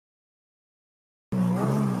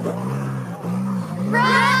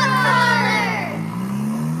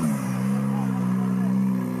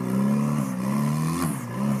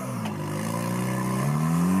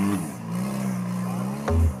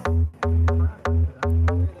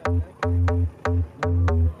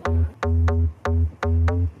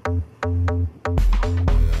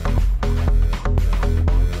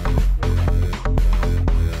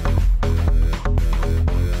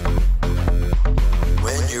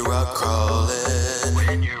rock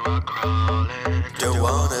crawling, don't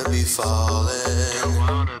wanna be falling,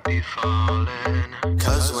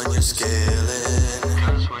 cause when you're scaling,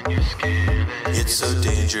 it's so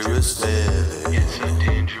dangerous feeling.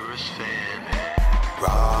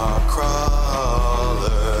 Rock crawler,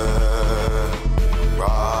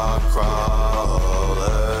 rock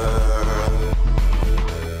crawler,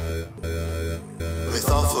 with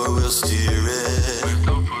all four-wheel steering,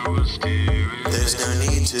 there's no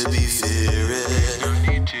need to be fearing.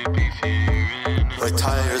 My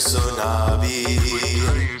tires so knobby,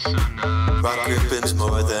 rock gripping's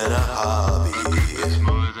more than a hobby.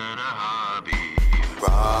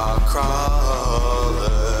 Rock crawler,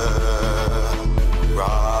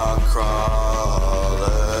 rock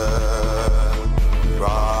crawler,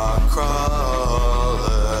 rock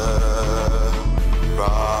crawler,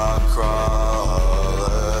 rock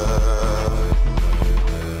crawler.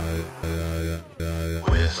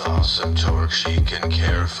 With awesome torque she can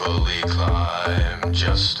carefully climb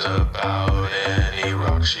just about any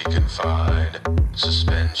rock she can find.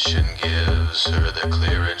 Suspension gives her the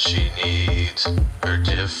clearance she needs. Her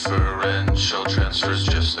differential transfers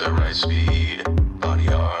just the right speed. Body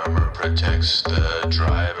armor protects the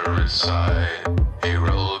driver inside. A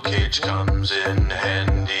roll cage comes in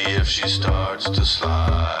handy if she starts to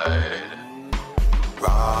slide.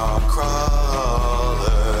 Rock crawler,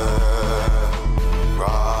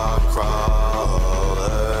 rock crawler.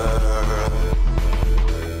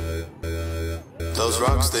 Those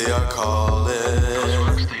rocks they are calling.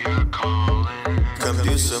 Come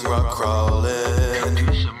do some rock crawling.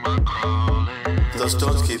 Those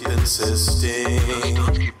stones keep insisting.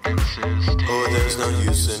 Oh, there's no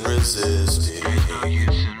use in resisting.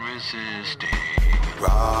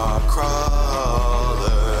 Rock crawler.